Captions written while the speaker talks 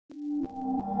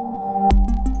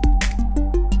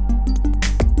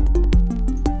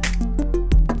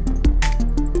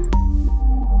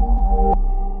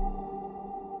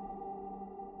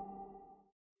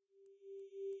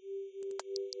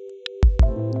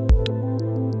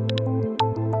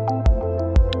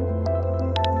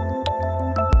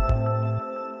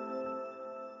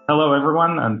Hello,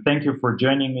 everyone, and thank you for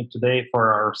joining me today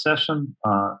for our session.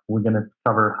 We're going to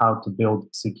cover how to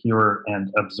build secure and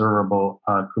observable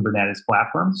Kubernetes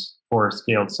platforms for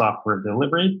scaled software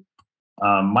delivery.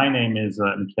 My name is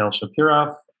Mikhail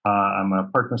Shapirov. I'm a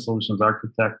partner solutions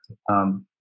architect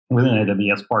within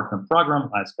AWS Partner Program.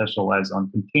 I specialize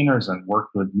on containers and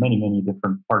work with many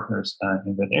different partners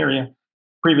in that area.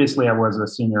 Previously, I was a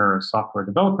senior software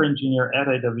developer engineer at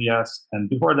AWS, and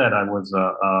before that, I was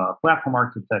a platform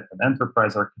architect, an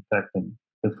enterprise architect in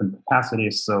different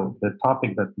capacities. So the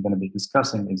topic that we're going to be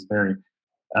discussing is very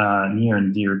near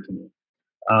and dear to me.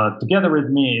 Together with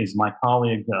me is my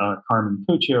colleague, Carmen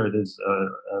Puccio. It is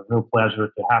a real pleasure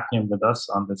to have him with us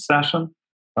on this session.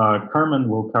 Carmen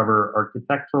will cover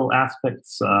architectural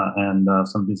aspects and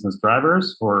some business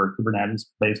drivers for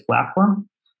Kubernetes-based platform.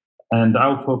 And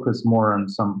I'll focus more on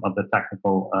some of the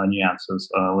technical nuances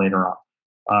later on.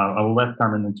 I will let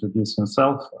Carmen introduce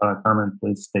himself. Carmen,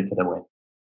 please take it away.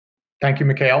 Thank you,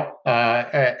 Mikhail.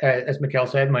 As Mikhail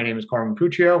said, my name is Carmen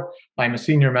Puccio. I'm a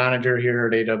senior manager here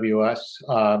at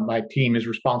AWS. My team is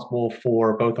responsible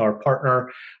for both our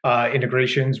partner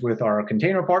integrations with our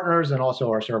container partners and also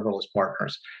our serverless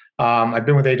partners. I've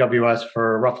been with AWS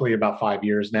for roughly about 5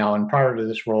 years now, and prior to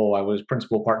this role, I was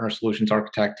principal partner solutions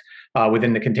architect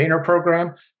within the container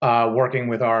program, working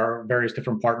with our various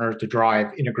different partners to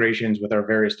drive integrations with our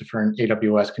various different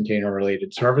AWS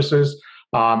container-related services.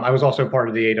 I was also part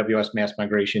of the AWS mass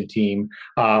migration team,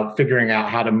 figuring out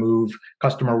how to move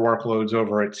customer workloads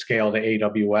over at scale to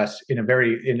AWS in a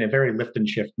very lift and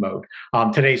shift mode.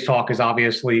 Today's talk is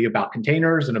obviously about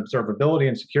containers and observability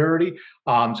and security.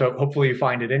 So hopefully you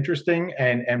find it interesting.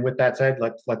 And with that said,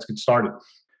 let's get started.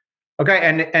 Okay,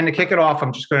 and to kick it off,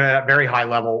 I'm just going to, at a very high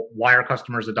level, why are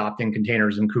customers adopting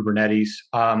containers in Kubernetes?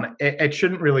 It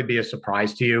shouldn't really be a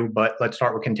surprise to you, but let's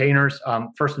start with containers.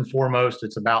 First and foremost,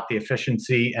 it's about the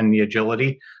efficiency and the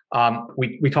agility.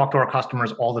 We talk to our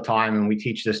customers all the time, and we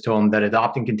teach this to them, that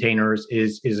adopting containers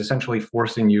is essentially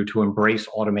forcing you to embrace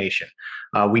automation.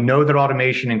 We know that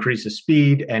automation increases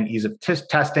speed and ease of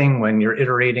testing when you're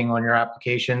iterating on your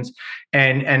applications.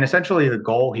 And essentially the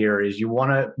goal here is you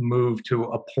want to move to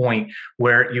a point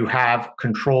where you have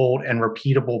controlled and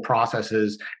repeatable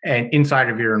processes and inside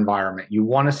of your environment. You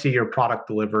want to see your product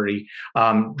delivery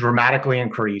dramatically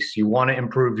increase. You want to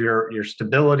improve your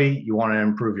stability. You want to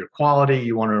improve your quality.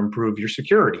 You want to improve your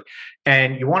security.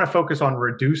 And you want to focus on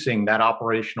reducing that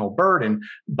operational burden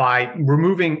by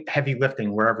removing heavy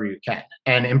lifting wherever you can.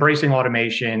 And embracing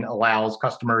automation allows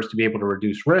customers to be able to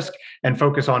reduce risk and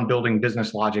focus on building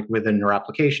business logic within their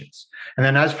applications. And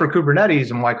then as for Kubernetes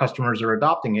and why customers are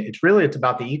adopting it, it's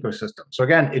about the ecosystem. So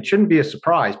again, it shouldn't be a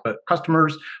surprise, but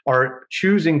customers are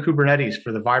choosing Kubernetes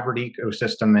for the vibrant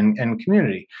ecosystem and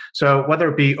community. So whether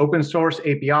it be open source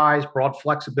APIs, broad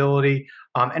flexibility,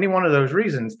 any one of those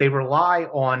reasons, they rely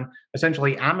on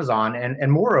essentially Amazon,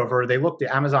 and moreover, they look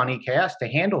to Amazon EKS to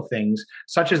handle things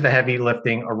such as the heavy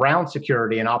lifting around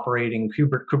security and operating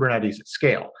Kubernetes at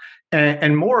scale.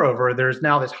 And moreover, there's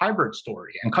now this hybrid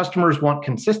story, and customers want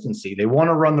consistency. They want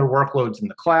to run their workloads in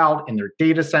the cloud, in their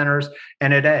data centers,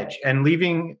 and at edge, and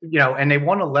and they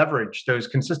want to leverage those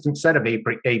consistent set of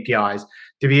APIs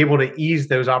to be able to ease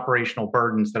those operational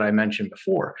burdens that I mentioned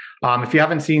before. If you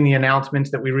haven't seen the announcements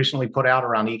that we recently put out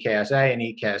around EKSA and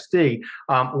EKSD,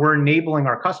 we're enabling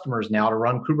our customers now to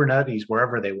run Kubernetes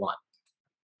wherever they want.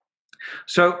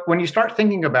 So when you start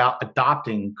thinking about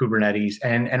adopting Kubernetes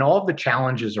and all of the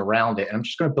challenges around it, and I'm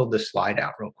just going to build this slide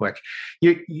out real quick,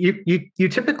 you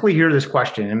typically hear this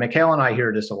question, and Mikhail and I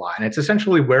hear this a lot, and it's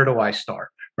essentially, where do I start?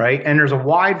 Right? And there's a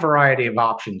wide variety of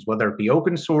options, whether it be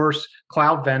open source,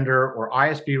 cloud vendor, or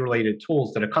ISV-related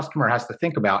tools that a customer has to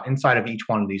think about inside of each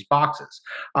one of these boxes.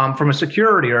 From a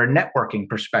security or a networking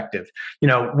perspective,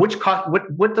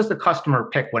 what does the customer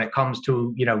pick when it comes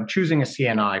to choosing a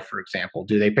CNI, for example?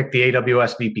 Do they pick the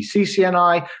AWS VPC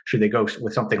CNI? Should they go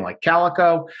with something like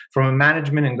Calico? From a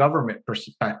management and government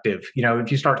perspective,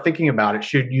 if you start thinking about it,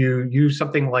 should you use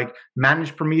something like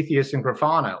Managed Prometheus and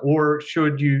Grafana, or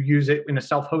should you use it in a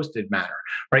self-hosted manner,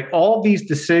 right? All these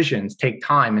decisions take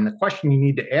time. And the question you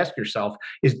need to ask yourself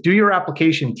is, do your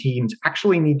application teams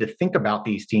actually need to think about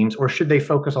these teams, or should they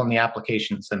focus on the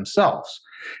applications themselves?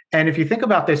 And if you think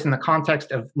about this in the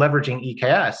context of leveraging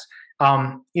EKS,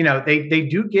 they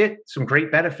do get some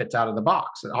great benefits out of the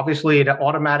box. Obviously, it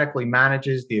automatically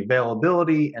manages the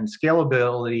availability and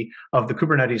scalability of the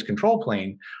Kubernetes control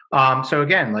plane. So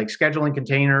again, like scheduling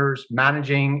containers,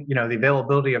 managing the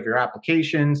availability of your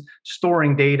applications,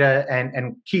 storing data,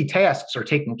 and key tasks are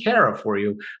taken care of for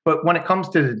you. But when it comes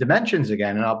to the dimensions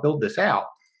again, and I'll build this out,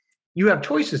 you have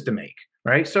choices to make.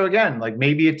 right? So again, like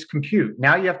maybe it's compute.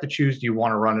 Now you have to choose, do you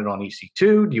want to run it on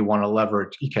EC2? Do you want to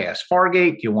leverage EKS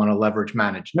Fargate? Do you want to leverage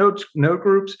managed node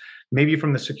groups? Maybe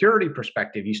from the security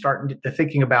perspective, you start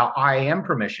thinking about IAM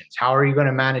permissions. How are you going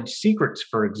to manage secrets,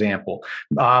 for example?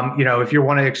 If you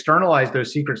want to externalize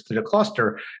those secrets to the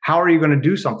cluster, how are you going to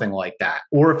do something like that?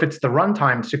 Or if it's the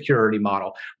runtime security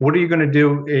model, what are you going to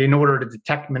do in order to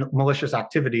detect malicious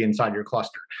activity inside your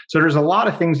cluster? So there's a lot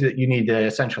of things that you need to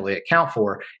essentially account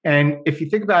for. And if you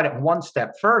think about it one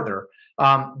step further,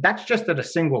 that's just at a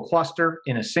single cluster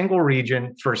in a single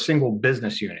region for a single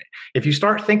business unit. If you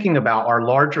start thinking about our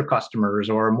larger customers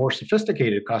or more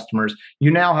sophisticated customers,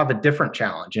 you now have a different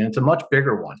challenge, and it's a much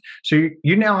bigger one. So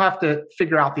you now have to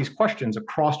figure out these questions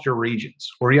across your regions,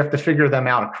 or you have to figure them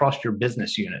out across your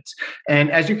business units. And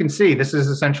as you can see, this is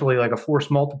essentially like a force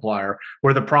multiplier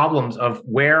where the problems of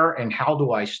where and how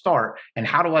do I start and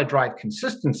how do I drive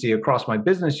consistency across my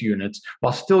business units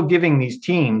while still giving these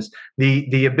teams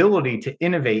the ability to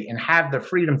innovate and have the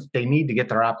freedom that they need to get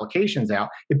their applications out,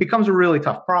 it becomes a really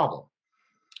tough problem.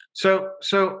 So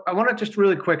I want to just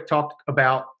really quick talk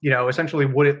about, essentially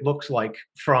what it looks like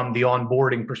from the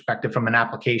onboarding perspective from an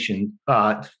application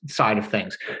side of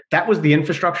things. That was the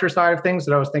infrastructure side of things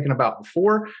that I was thinking about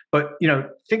before. But,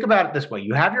 think about it this way.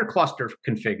 You have your cluster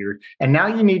configured, and now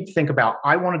you need to think about,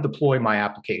 I want to deploy my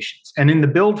applications. And in the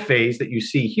build phase that you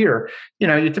see here,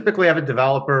 you typically have a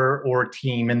developer or a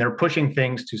team, and they're pushing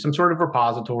things to some sort of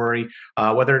repository,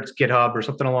 whether it's GitHub or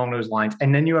something along those lines.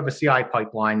 And then you have a CI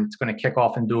pipeline that's going to kick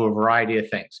off and do a variety of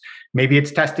things. Maybe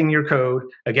it's testing your code.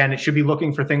 Again, it should be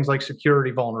looking for things like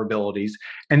security vulnerabilities.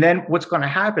 And then what's going to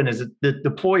happen is the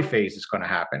deploy phase is going to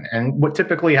happen. And what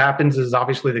typically happens is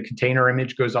obviously the container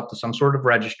image goes up to some sort of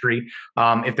registry.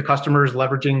 If the customer is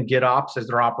leveraging GitOps as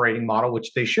their operating model,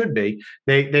 which they should be,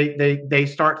 they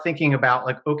start thinking about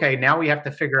like, okay, now we have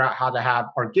to figure out how to have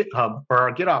our GitHub or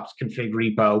our GitOps config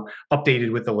repo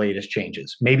updated with the latest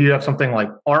changes. Maybe you have something like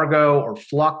Argo or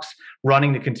Flux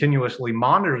running to continuously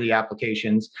monitor the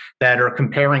applications that are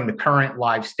comparing the current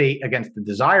live state against the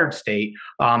desired state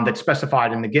that's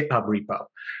specified in the GitHub repo.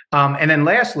 And then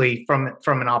lastly, from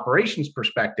an operations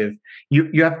perspective,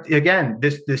 you have, again,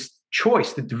 this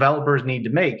choice that developers need to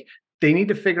make. They need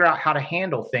to figure out how to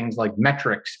handle things like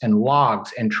metrics and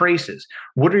logs and traces.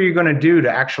 What are you going to do to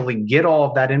actually get all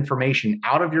of that information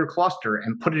out of your cluster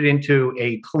and put it into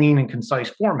a clean and concise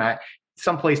format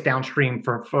someplace downstream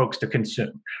for folks to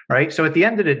consume, right? So at the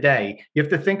end of the day, you have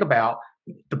to think about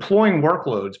deploying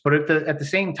workloads, but at the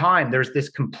same time, there's this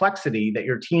complexity that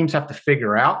your teams have to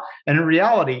figure out. And in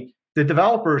reality, the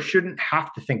developers shouldn't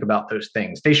have to think about those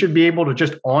things. They should be able to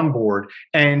just onboard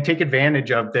and take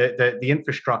advantage of the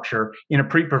infrastructure in a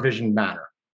pre-provisioned manner.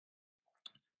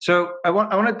 So I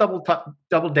want to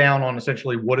double down on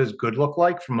essentially what does good look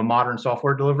like from a modern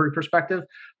software delivery perspective.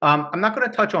 I'm not going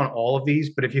to touch on all of these,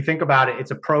 but if you think about it,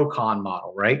 it's a pro-con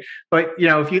model, right? But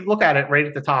if you look at it right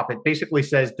at the top, it basically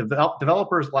says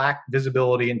developers lack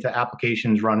visibility into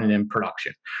applications running in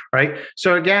production, right?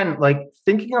 So again, like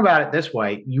thinking about it this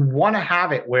way, you want to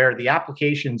have it where the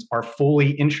applications are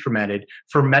fully instrumented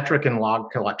for metric and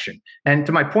log collection. And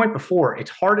to my point before,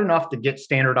 it's hard enough to get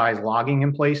standardized logging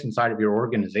in place inside of your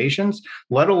organizations,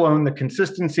 let alone the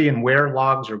consistency in where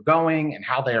logs are going and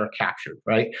how they are captured,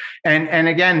 right? And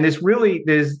again, this really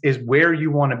is where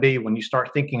you want to be when you start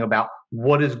thinking about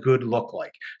what does good look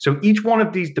like. So each one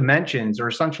of these dimensions are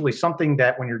essentially something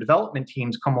that when your development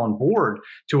teams come on board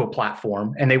to a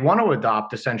platform and they want to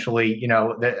adopt essentially,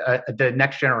 the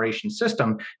next generation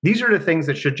system, these are the things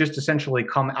that should just essentially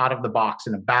come out of the box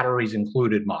in a batteries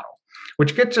included model.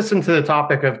 Which gets us into the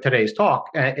topic of today's talk.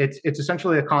 It's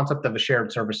essentially the concept of a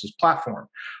shared services platform.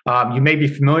 You may be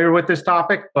familiar with this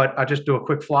topic, but I'll just do a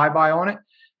quick flyby on it.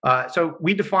 So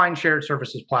we define shared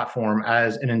services platform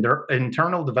as an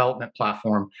internal development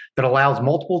platform that allows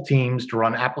multiple teams to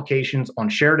run applications on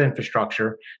shared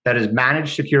infrastructure that is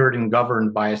managed, secured, and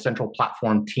governed by a central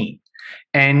platform team.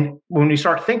 And when we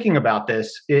start thinking about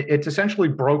this, it's essentially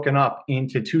broken up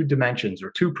into two dimensions or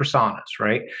two personas,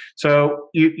 right? So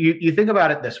you think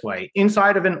about it this way.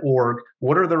 Inside of an org,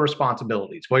 what are the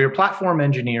responsibilities? Well, your platform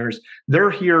engineers, they're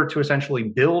here to essentially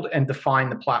build and define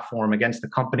the platform against the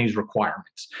company's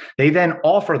requirements. They then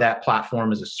offer that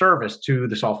platform as a service to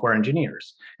the software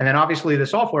engineers. And then obviously the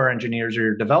software engineers or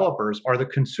your developers are the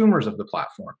consumers of the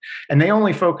platform. And they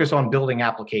only focus on building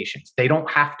applications. They don't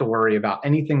have to worry about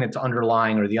anything that's underlying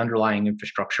or the underlying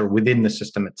infrastructure within the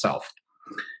system itself.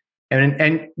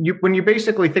 And when you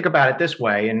basically think about it this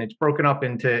way, and it's broken up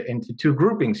into two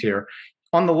groupings here.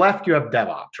 On the left, you have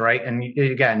DevOps, right? And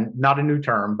again, not a new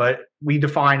term, but we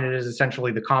define it as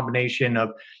essentially the combination of,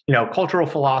 cultural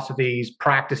philosophies,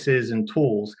 practices, and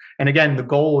tools. And again, the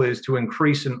goal is to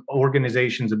increase an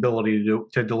organization's ability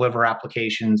to deliver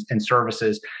applications and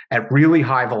services at really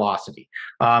high velocity.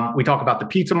 We talk about the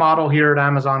pizza model here at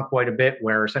Amazon quite a bit,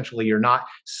 where essentially you're not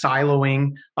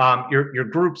siloing your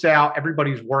groups out.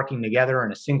 Everybody's working together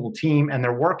in a single team, and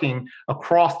they're working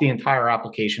across the entire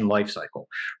application lifecycle.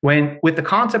 With the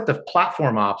concept of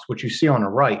platform ops, which you see on the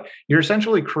right, you're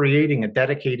essentially creating a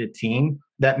dedicated team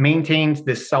that maintains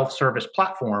this self-service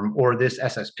platform, or this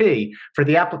SSP, for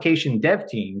the application dev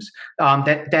teams,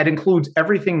 that includes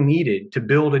everything needed to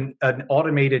build an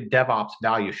automated DevOps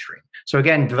value stream. So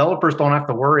again, developers don't have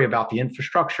to worry about the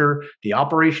infrastructure, the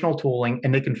operational tooling,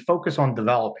 and they can focus on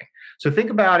developing. So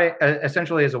think about it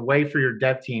essentially as a way for your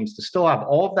dev teams to still have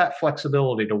all of that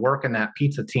flexibility to work in that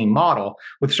pizza team model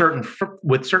with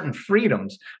certain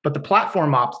freedoms, but the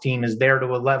platform ops team is there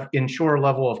to ensure a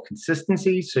level of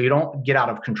consistency so you don't get out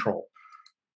of control.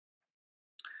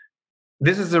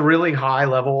 This is a really high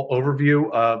level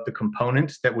overview of the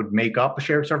components that would make up a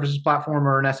shared services platform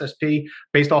or an SSP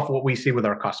based off of what we see with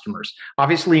our customers.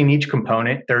 Obviously, in each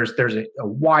component, there's a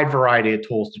wide variety of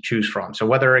tools to choose from. So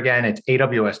whether, again, it's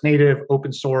AWS native,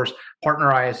 open source,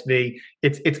 partner ISV,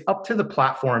 it's up to the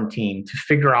platform team to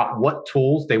figure out what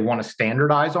tools they want to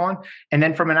standardize on. And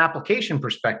then from an application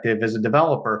perspective, as a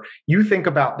developer, you think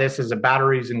about this as a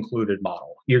batteries included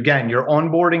model. You're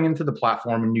onboarding into the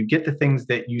platform, and you get the things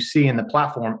that you see in the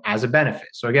platform as a benefit.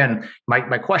 So again,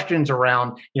 my questions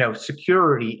around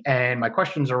security and my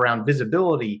questions around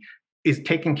visibility is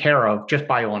taken care of just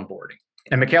by onboarding.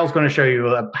 And Mikhail's going to show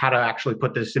you how to actually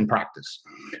put this in practice.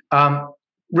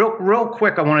 Real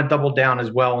quick, I want to double down as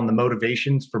well on the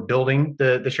motivations for building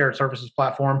the shared services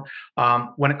platform.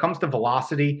 When it comes to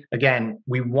velocity, again,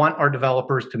 we want our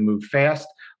developers to move fast.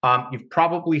 You've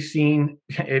probably seen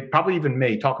it, probably even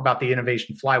me, talk about the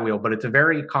innovation flywheel, but it's a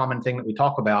very common thing that we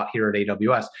talk about here at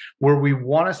AWS, where we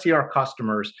want to see our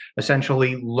customers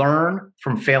essentially learn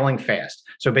from failing fast.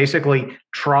 So basically,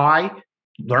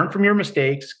 learn from your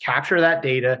mistakes, capture that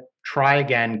data, try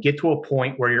again, get to a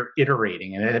point where you're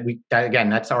iterating. And again,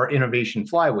 that's our innovation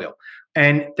flywheel.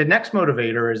 And the next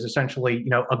motivator is essentially,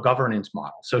 a governance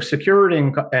model. So security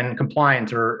and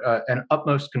compliance are an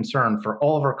utmost concern for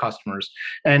all of our customers.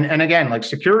 And again, like,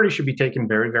 security should be taken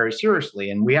very, very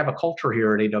seriously. And we have a culture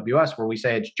here at AWS where we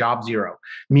say it's job zero,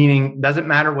 meaning doesn't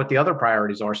matter what the other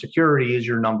priorities are, security is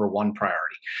your number one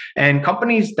priority. And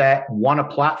companies that want a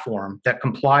platform that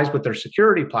complies with their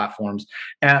security platforms,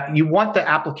 you want the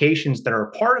applications that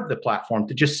are part of the platform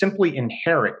to just simply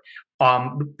inherit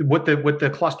what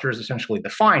the cluster is essentially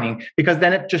defining, because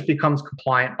then it just becomes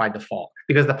compliant by default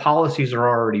because the policies are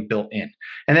already built in.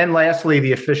 And then lastly,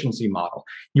 the efficiency model.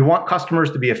 You want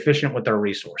customers to be efficient with their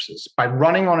resources. By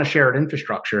running on a shared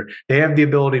infrastructure, they have the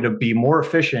ability to be more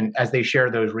efficient as they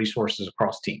share those resources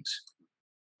across teams.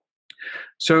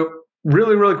 So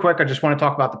really, really quick, I just want to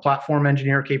talk about the platform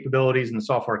engineer capabilities and the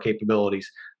software capabilities.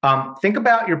 Think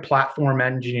about your platform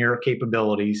engineer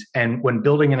capabilities, and when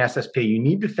building an SSP, you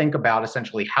need to think about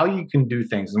essentially how you can do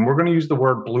things. And we're going to use the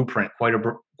word blueprint quite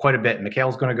a bit.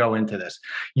 Mikhail's going to go into this.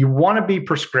 You want to be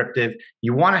prescriptive.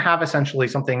 You want to have essentially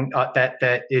something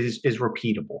that is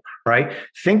repeatable, right?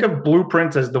 Think of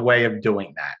blueprints as the way of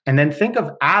doing that. And then think of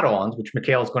add-ons, which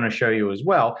Mikhail is going to show you as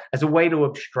well, as a way to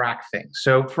abstract things.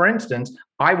 So for instance,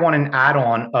 I want an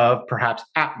add-on of perhaps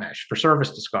App Mesh for service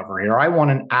discovery, or I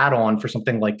want an add-on for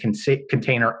something like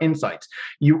container insights.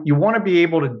 You want to be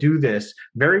able to do this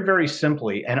very, very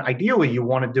simply. And ideally, you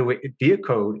want to do it via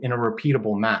code in a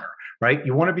repeatable manner, right?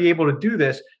 You want to be able to do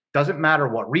this. Doesn't matter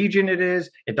what region it is.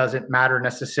 It doesn't matter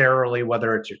necessarily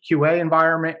whether it's your QA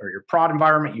environment or your prod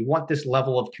environment. You want this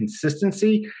level of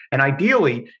consistency. And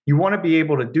ideally, you want to be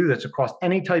able to do this across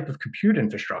any type of compute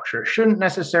infrastructure. It shouldn't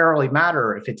necessarily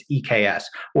matter if it's EKS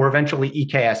or eventually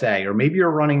EKSA, or maybe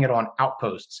you're running it on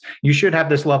Outposts. You should have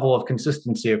this level of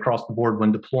consistency across the board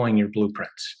when deploying your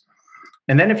blueprints.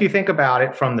 And then if you think about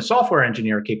it from the software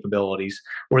engineer capabilities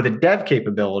or the dev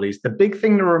capabilities, the big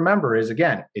thing to remember is,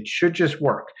 again, it should just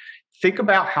work. Think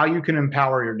about how you can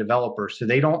empower your developers so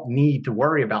they don't need to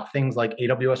worry about things like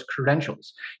AWS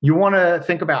credentials. You want to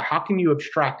think about how can you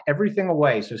abstract everything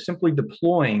away, so simply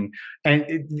deploying, and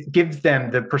it gives them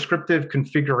the prescriptive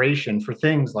configuration for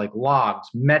things like logs,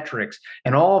 metrics,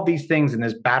 and all of these things in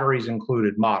this batteries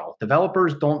included model.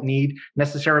 Developers don't need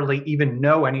necessarily even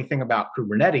know anything about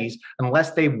Kubernetes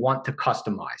unless they want to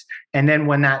customize. And then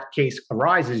when that case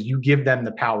arises, you give them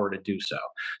the power to do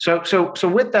so. So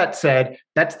with that said,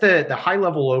 that's the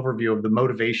high-level overview of the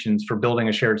motivations for building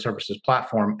a shared services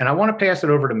platform. And I want to pass it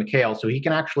over to Mikhail so he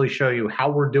can actually show you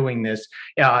how we're doing this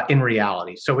in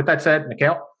reality. So with that said,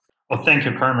 Mikhail. Well, thank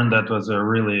you, Carmen. That was a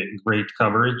really great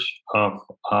coverage of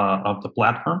the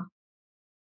platform.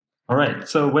 All right.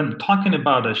 So when talking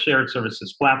about a shared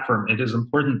services platform, it is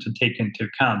important to take into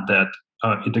account that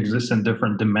it exists in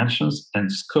different dimensions, and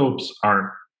scopes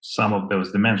are some of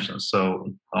those dimensions. So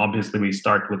obviously, we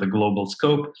start with a global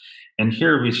scope, and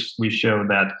here we show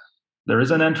that there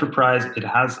is an enterprise. It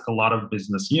has a lot of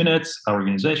business units,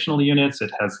 organizational units.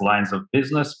 It has lines of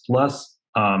business plus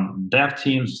dev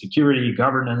teams, security,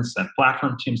 governance, and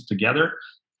platform teams together.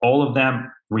 All of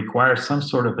them require some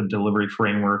sort of a delivery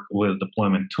framework with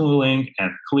deployment tooling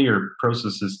and clear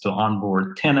processes to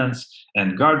onboard tenants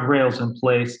and guardrails in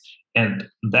place. And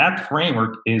that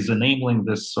framework is enabling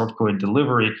this software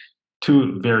delivery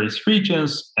to various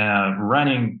regions,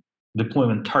 running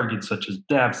deployment targets such as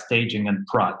dev, staging, and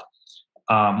prod,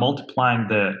 multiplying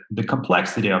the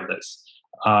complexity of this.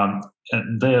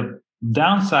 The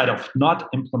downside of not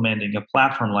implementing a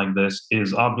platform like this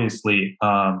is obviously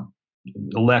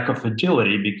lack of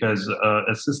agility, because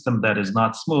a system that is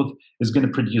not smooth is going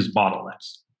to produce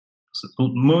bottlenecks. So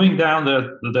moving down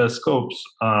the scopes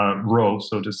row,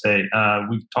 so to say,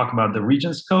 we talk about the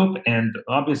region scope, and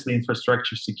obviously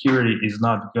infrastructure security is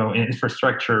not going.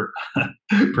 Infrastructure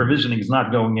provisioning is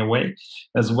not going away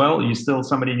as well.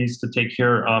 Somebody needs to take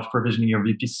care of provisioning your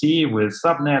VPC with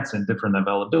subnets and different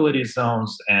availability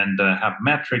zones, and have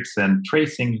metrics and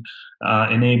tracing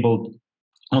enabled.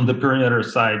 On the perimeter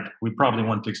side, we probably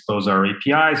want to expose our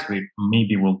APIs. We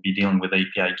maybe will be dealing with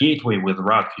API gateway with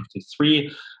Route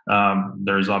 53.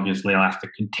 There's obviously Elastic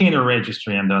Container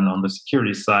Registry, and then on the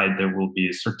security side, there will be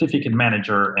a certificate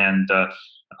manager and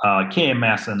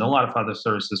KMS and a lot of other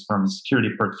services from the security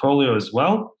portfolio as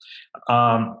well.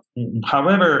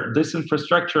 However, this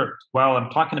infrastructure, while I'm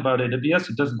talking about AWS,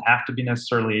 it doesn't have to be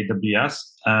necessarily AWS.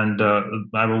 And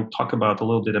I will talk about a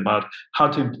little bit about how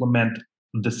to implement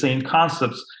the same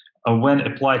concepts when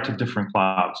applied to different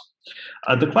clouds.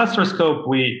 The cluster scope,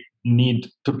 we need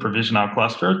to provision our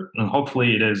cluster, and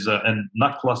hopefully it is and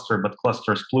not cluster, but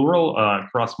clusters plural,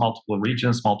 across multiple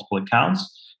regions, multiple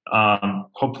accounts.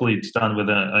 Hopefully it's done with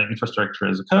an infrastructure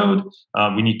as a code.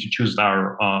 We need to choose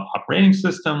our operating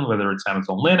system, whether it's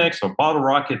Amazon Linux or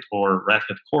BottleRocket or Red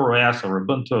Hat CoreOS or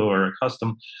Ubuntu or a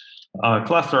custom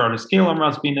cluster autoscaling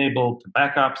must be enabled.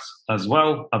 Backups as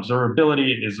well.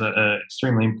 Observability is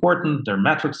extremely important. Their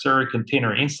metrics are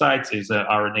Container Insights is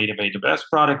our native AWS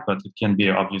product, but it can be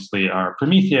obviously our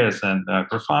Prometheus and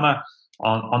Grafana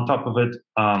on top of it.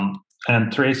 And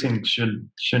tracing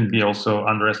shouldn't be also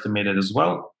underestimated as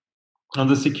well. On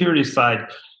the security side,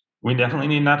 we definitely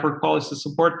need network policy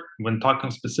support. When talking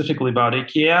specifically about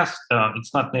AKS,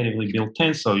 it's not natively built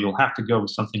in, so you'll have to go with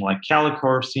something like Calico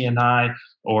or CNI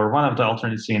or one of the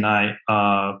alternate CNI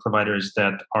providers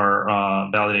that are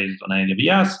validated on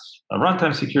AWS.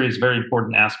 Runtime security is a very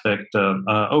important aspect.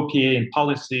 OPA and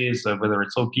policies, whether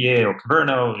it's OPA or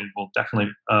Kubernetes, it will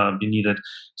definitely be needed.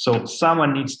 So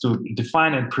someone needs to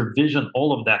define and provision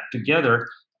all of that together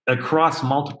across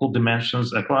multiple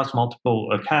dimensions, across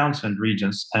multiple accounts and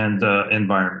regions and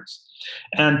environments.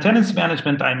 And tenants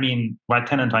management, by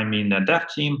tenant, I mean the dev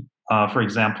team. For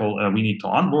example, we need to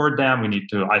onboard them. We need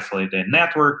to isolate their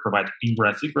network, provide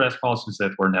ingress-egress policies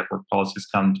that where network policies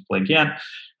come into play again.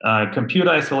 Compute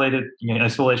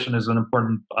isolation is an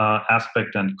important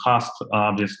aspect, and cost,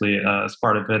 obviously, as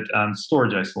part of it, and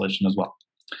storage isolation as well.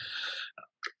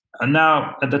 And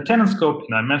now, at the tenant scope,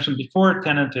 I mentioned before,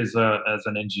 tenant is as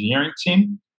an engineering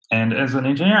team. And as an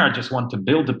engineer, I just want to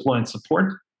build, deploy, and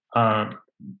support.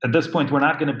 At this point, we're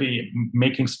not going to be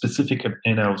making specific,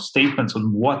 statements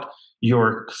on what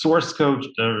your source code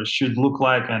should look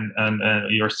like and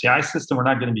your CI system. We're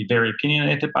not going to be very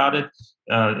opinionated about it.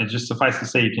 It just suffice to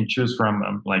say you can choose from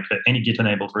any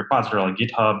Git-enabled repository like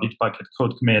GitHub, Bitbucket,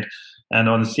 CodeCommit. And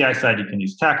on the CI side, you can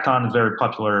use Tacton, a very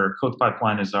popular code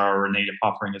pipeline is our native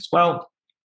offering as well.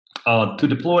 To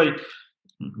deploy,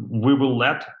 we will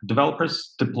let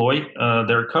developers deploy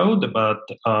their code, but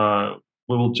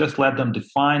we will just let them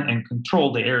define and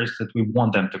control the areas that we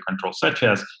want them to control, such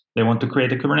as they want to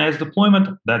create a Kubernetes deployment.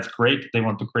 That's great. They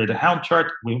want to create a Helm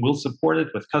chart. We will support it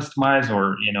with Customize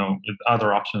or with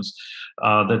other options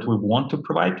that we want to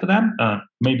provide to them.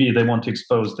 Maybe they want to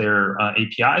expose their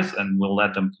APIs, and we'll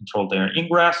let them control their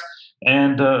ingress.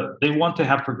 And they want to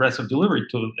have progressive delivery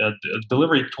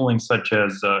tooling such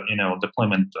as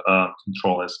deployment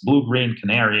control as Blue, Green,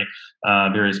 Canary,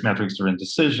 various metrics-driven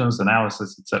decisions,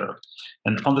 analysis, etc.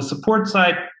 And on the support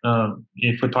side,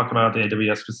 if we talk about the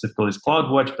AWS specifically, is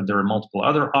CloudWatch, but there are multiple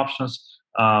other options.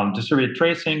 distributed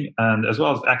tracing, and as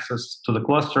well as access to the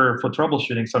cluster for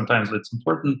troubleshooting. Sometimes it's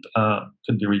important,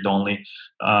 could be read-only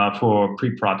for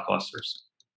pre-prod clusters.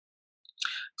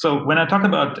 So when I talk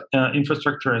about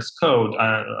infrastructure as code,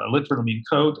 I literally mean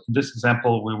code. In this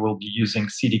example, we will be using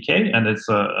CDK, and it's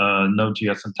a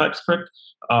Node.js and TypeScript.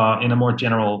 In a more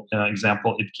general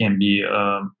example, it can be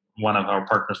one of our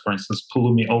partners, for instance,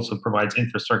 Pulumi also provides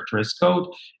infrastructure as code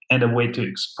and a way to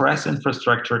express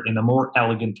infrastructure in a more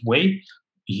elegant way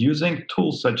using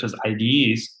tools such as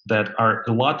IDEs that are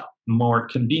a lot more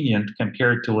convenient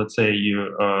compared to, let's say,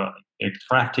 you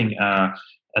crafting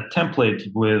a template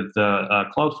with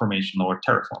CloudFormation or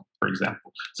Terraform, for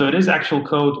example. So it is actual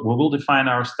code. We will define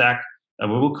our stack. We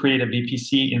will create a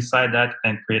VPC inside that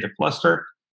and create a cluster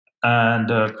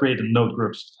and create node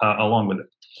groups along with it.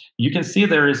 You can see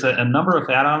there is a number of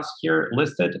add-ons here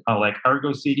listed, like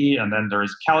Argo CD, and then there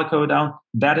is Calico down.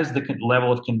 That is the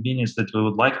level of convenience that we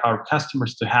would like our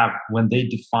customers to have when they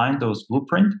define those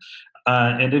blueprints.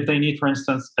 And if they need, for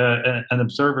instance, an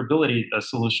observability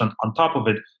solution on top of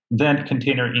it, then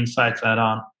Container Insights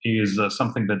add-on is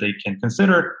something that they can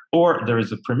consider. Or there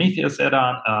is a Prometheus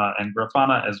add-on and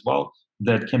Grafana as well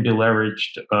that can be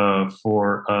leveraged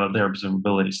for their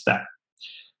observability stack.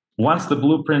 Once the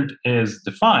blueprint is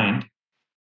defined,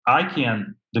 I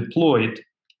can deploy it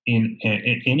in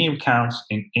any accounts,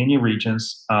 in any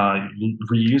regions,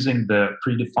 reusing the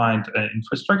predefined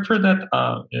infrastructure that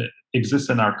exists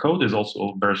in our code is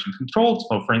also version controlled.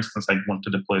 So for instance, I want to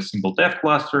deploy a single dev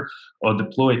cluster or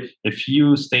deploy a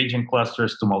few staging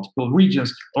clusters to multiple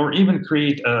regions, or even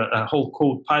create a whole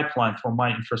code pipeline for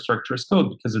my infrastructure as code,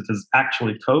 because it is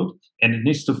actually code and it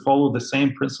needs to follow the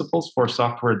same principles for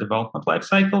software development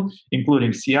lifecycle,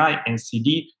 including CI and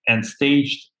CD and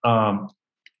staged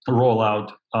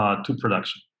rollout to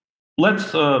production.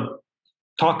 Let's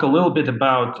talk a little bit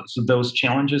about those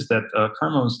challenges that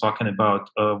Carmen was talking about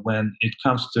when it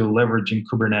comes to leveraging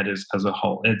Kubernetes as a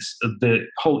whole. It's the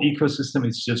whole ecosystem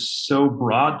is just so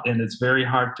broad, and it's very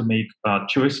hard to make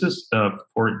choices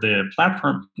for the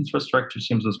platform infrastructure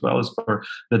teams as well as for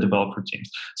the developer teams.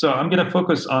 So I'm going to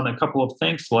focus on a couple of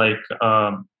things like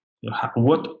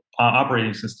what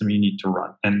operating system you need to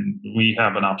run. And we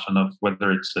have an option of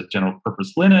whether it's a general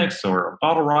purpose Linux or a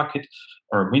Bottle Rocket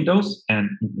or Windows, and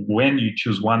when you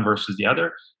choose one versus the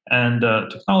other. And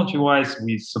technology-wise,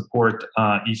 we support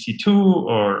EC2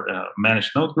 or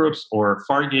managed node groups or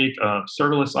Fargate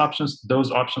serverless options.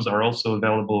 Those options are also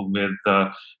available with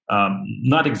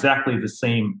not exactly the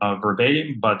same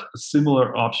verbatim, but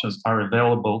similar options are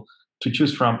available to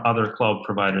choose from other cloud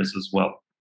providers as well.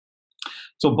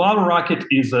 So Bottle Rocket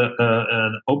is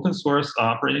an open source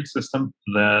operating system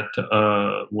that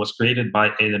was created by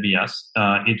AWS.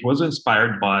 It was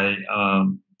inspired by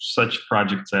such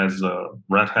projects as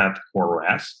Red Hat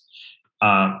CoreOS,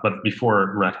 but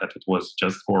before Red Hat it was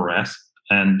just CoreOS,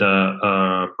 and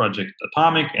Project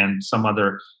Atomic and some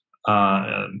other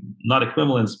not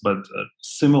equivalents but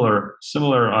similar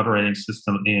operating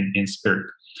system in spirit.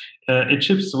 It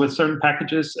ships with certain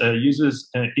packages, uses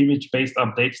image-based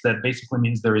updates. That basically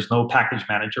means there is no package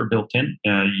manager built in.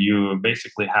 You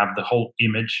basically have the whole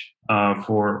image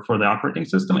for the operating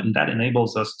system, and that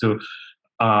enables us to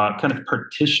kind of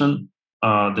partition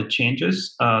the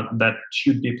changes that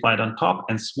should be applied on top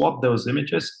and swap those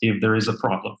images if there is a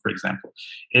problem, for example.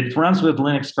 It runs with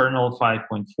Linux kernel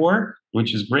 5.4,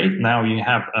 which is great. Now you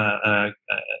have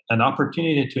an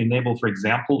opportunity to enable, for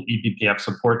example, eBPF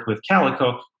support with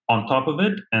Calico on top of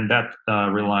it, and that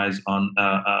relies on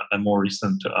a more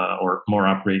recent or more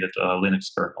upgraded Linux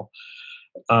kernel.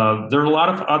 There are a lot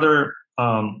of other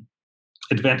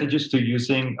advantages to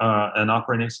using an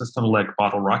operating system like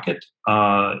Bottle Rocket.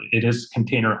 It is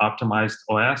container optimized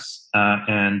OS,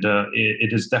 and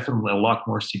it is definitely a lot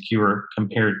more secure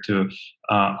compared to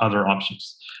other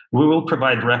options. We will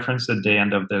provide reference at the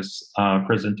end of this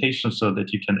presentation so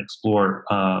that you can explore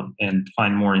and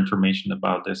find more information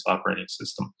about this operating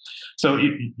system. So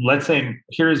let's say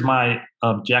here is my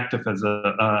objective as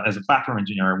a platform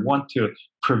engineer. I want to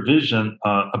provision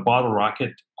a Bottle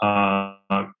Rocket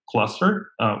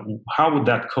cluster. How would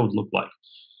that code look like?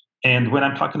 And when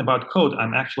I'm talking about code,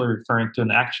 I'm actually referring to an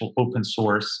actual open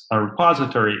source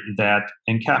repository that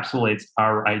encapsulates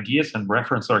our ideas and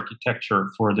reference architecture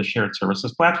for the shared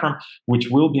services platform, which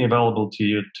will be available to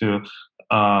you to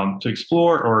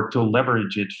explore or to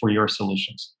leverage it for your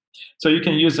solutions. So you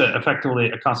can use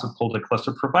effectively a concept called a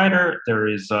cluster provider. There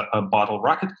is a Bottle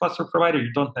Rocket cluster provider.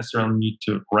 You don't necessarily need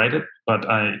to write it, but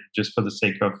I just for the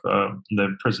sake of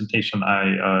the presentation,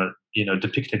 I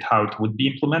depicted how it would be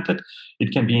implemented.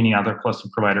 It can be any other cluster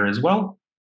provider as well.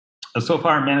 So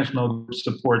far, managed node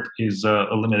support is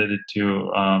limited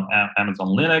to Amazon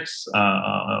Linux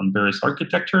on various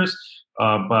architectures,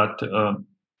 but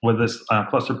with this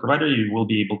cluster provider, you will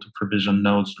be able to provision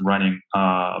nodes running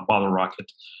BottleRocket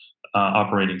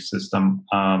operating system,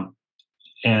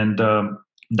 and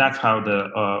that's how the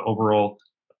overall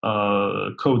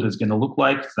code is going to look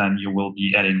like. Then you will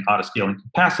be adding autoscaling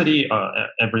capacity.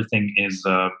 Everything is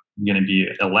going to be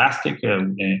elastic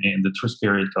in the true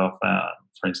spirit of,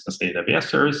 for instance, AWS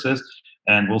services,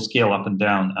 and will scale up and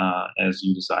down as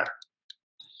you desire.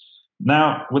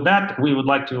 Now, with that, we would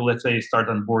like to, let's say, start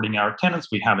onboarding our tenants.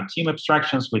 We have a team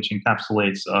abstractions, which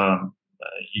encapsulates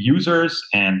users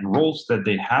and roles that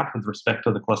they have with respect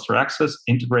to the cluster access,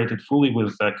 integrated fully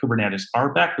with Kubernetes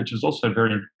RBAC, which is also a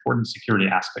very important security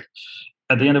aspect.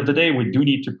 At the end of the day, we do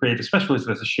need to create, especially if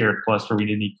it's a shared cluster, we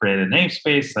need to create a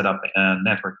namespace, set up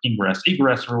network ingress,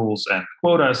 egress rules, and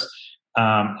quotas.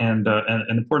 And an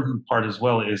important part as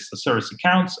well is the service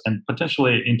accounts and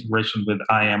potentially integration with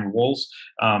IAM roles.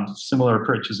 Similar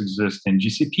approaches exist in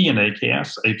GCP and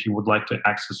AKS if you would like to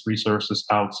access resources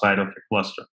outside of your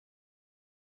cluster.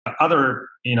 Other,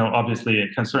 obviously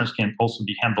concerns can also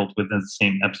be handled within the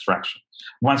same abstraction.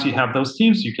 Once you have those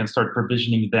teams, you can start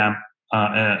provisioning them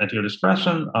at your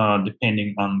discretion,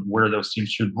 depending on where those teams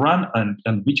should run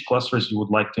and which clusters you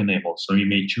would like to enable. So you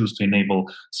may choose to enable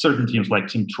certain teams like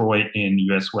Team Troy in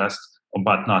US West,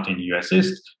 but not in US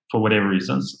East for whatever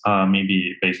reasons,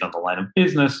 maybe based on the line of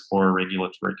business or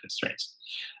regulatory constraints.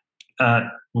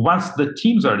 Once the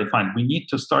teams are defined, we need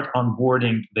to start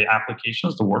onboarding the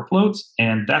applications, the workloads,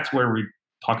 and that's where we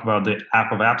talk about the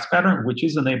app of apps pattern, which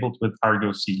is enabled with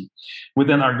Argo CD.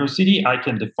 Within Argo CD, I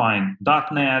can define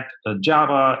 .NET,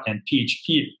 Java, and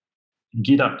PHP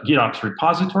GitOps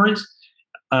repositories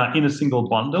in a single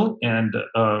bundle and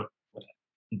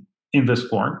in this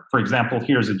form. For example,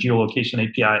 here's a geolocation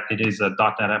API. It is a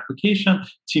 .NET application.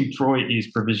 Team Troy is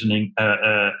provisioning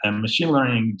a machine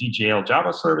learning DJL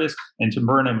Java service, and Tim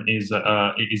Burnham is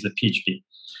a PHP.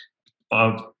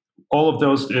 All of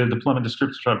those deployment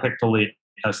descriptors are effectively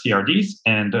CRDs,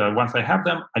 and once I have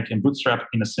them, I can bootstrap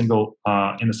in a single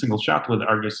shot with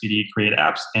Argo CD, create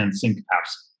apps, and sync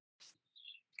apps.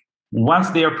 Once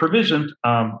they are provisioned,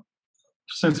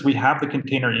 since we have the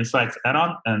Container Insights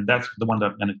add-on, and that's the one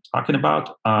that I'm going to be talking about,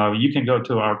 you can go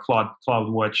to our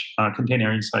CloudWatch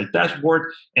Container Insight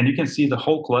dashboard, and you can see the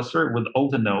whole cluster with all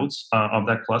the nodes of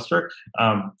that cluster.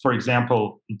 For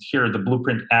example, here are the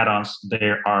Blueprint add-ons.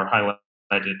 They are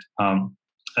highlighted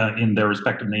in their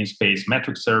respective namespace: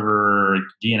 Metric Server,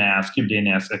 DNS,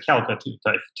 KubeDNS, Calico,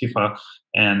 Tifa,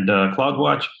 and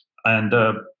CloudWatch. And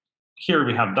here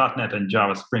we have .NET and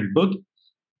Java Spring Boot,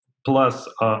 plus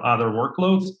other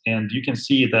workloads. And you can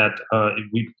see that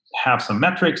we have some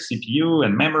metrics, CPU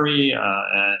and memory,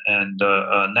 and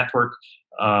network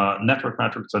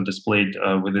metrics are displayed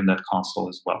within that console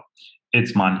as well.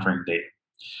 It's monitoring data.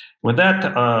 With that,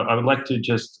 I would like to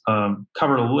just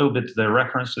cover a little bit the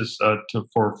references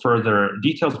for further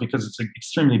details, because it's an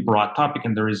extremely broad topic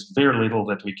and there is very little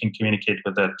that we can communicate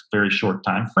with that very short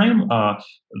time frame.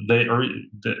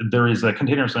 There is a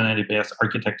containers on AWS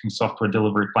architecting software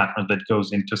delivery platform that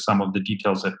goes into some of the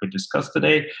details that we discussed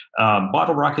today.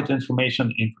 BottleRocket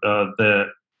information in the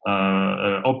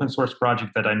open source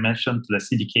project that I mentioned, the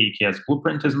CDK EKS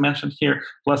blueprint is mentioned here,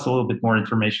 plus a little bit more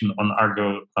information on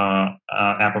Argo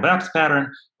app of apps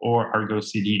pattern or Argo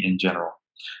CD in general.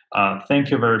 Thank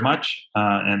you very much,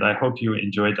 and I hope you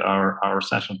enjoyed our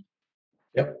session.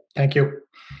 Yep, thank you.